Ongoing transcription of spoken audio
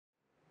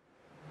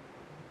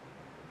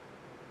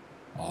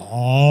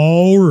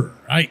All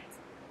right.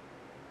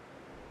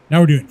 Now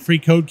we're doing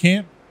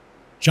freeCodeCamp,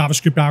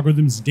 JavaScript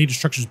algorithms and data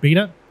structures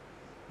beta.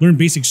 Learn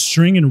basic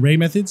string and array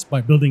methods by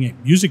building a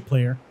music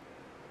player.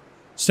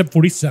 Step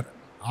 47.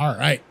 All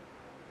right.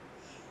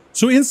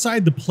 So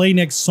inside the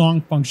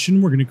playNextSong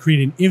function, we're going to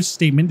create an if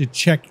statement to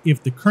check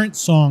if the current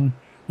song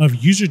of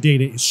user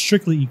data is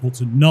strictly equal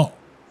to null.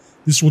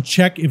 This will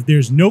check if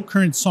there's no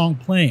current song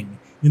playing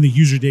in the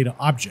user data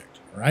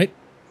object. All right.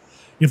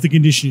 If the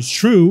condition is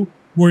true,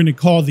 we're going to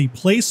call the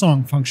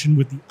playSong function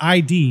with the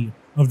ID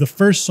of the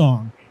first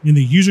song in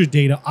the user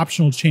data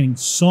optional chaining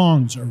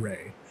songs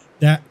array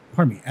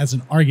as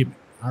an argument.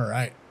 All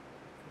right.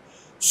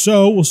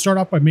 So we'll start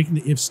off by making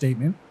the if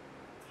statement,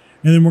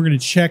 and then we're going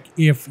to check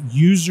if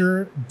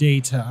user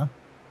data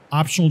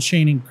optional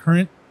chaining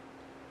current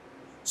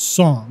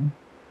song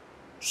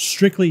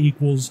strictly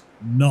equals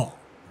null.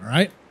 All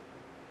right.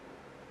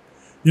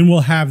 Then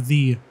we'll have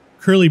the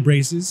curly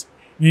braces,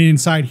 and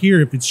inside here,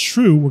 if it's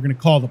true, we're going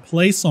to call the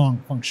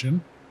playSong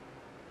function.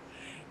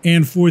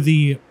 And for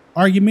the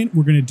argument,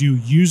 we're going to do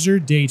user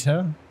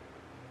data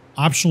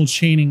optional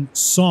chaining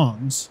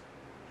songs.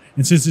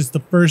 And since it's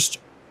the first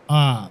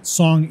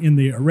song in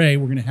the array,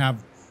 we're going to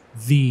have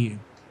the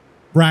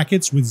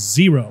brackets with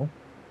 0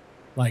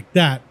 like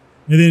that.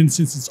 And then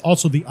since it's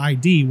also the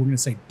ID, we're going to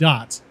say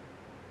dot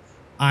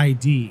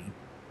ID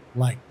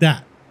like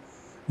that.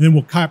 And then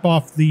we'll cap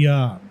off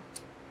the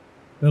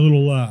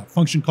little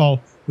function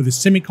call with a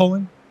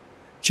semicolon.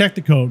 Check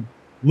the code,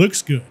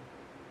 looks good,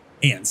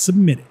 and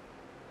submit it.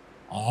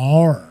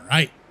 All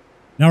right.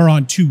 Now we're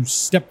on to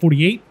step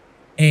 48,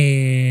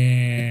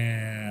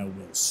 and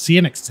we'll see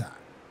you next time.